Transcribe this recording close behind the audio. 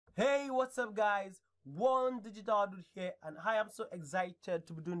Hey, what's up guys? One Digital Dude here, and I am so excited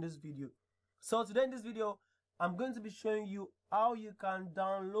to be doing this video. So today in this video, I'm going to be showing you how you can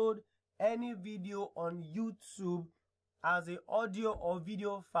download any video on YouTube as an audio or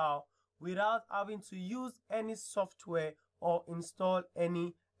video file without having to use any software or install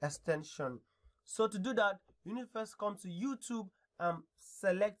any extension. So to do that, you need to first come to YouTube and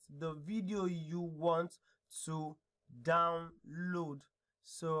select the video you want to download.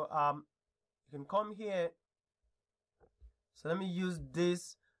 So you can come here. So let me use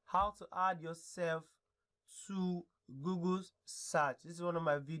this, how to add yourself to Google search. This is one of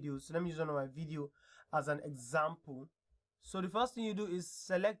my videos, so let me use one of my video as an example. So the first thing you do is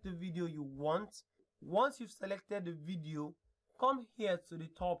select the video you want. Once you've selected the video, come here to the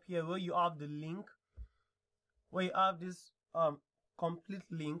top here where you have the link, where you have this complete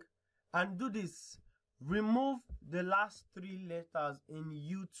link, and do this. Remove the last 3 letters in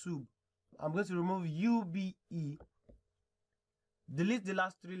YouTube. I'm going to remove UBE. Delete the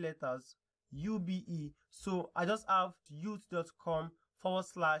last 3 letters, UBE. So I just have youtube.com/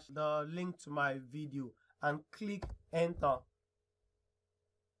 the link to my video and click enter.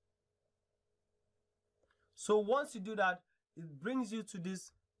 So once you do that, it brings you to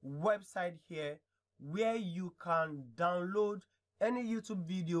this website here where you can download any YouTube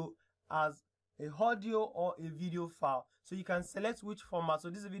video as a audio or a video file. So you can select which format.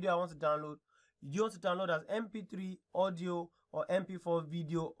 So this is a video I want to download. You want to download as MP3 audio or MP4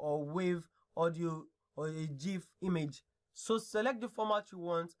 video or WAV audio or a GIF image. So select the format you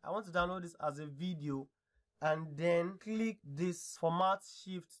want. I want to download this as a video, and then click this format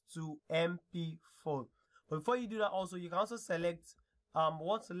shift to MP4. But before you do that, also you can also select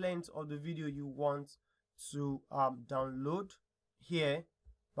what length of the video you want to download here.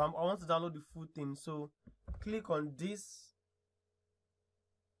 But I want to download the full thing, so click on this,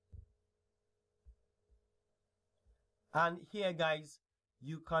 and here guys,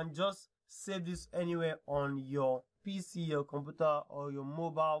 you can just save this anywhere on your PC, your computer, or your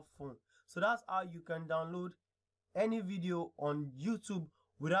mobile phone. So that's how you can download any video on YouTube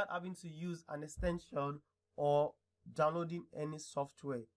without having to use an extension or downloading any software.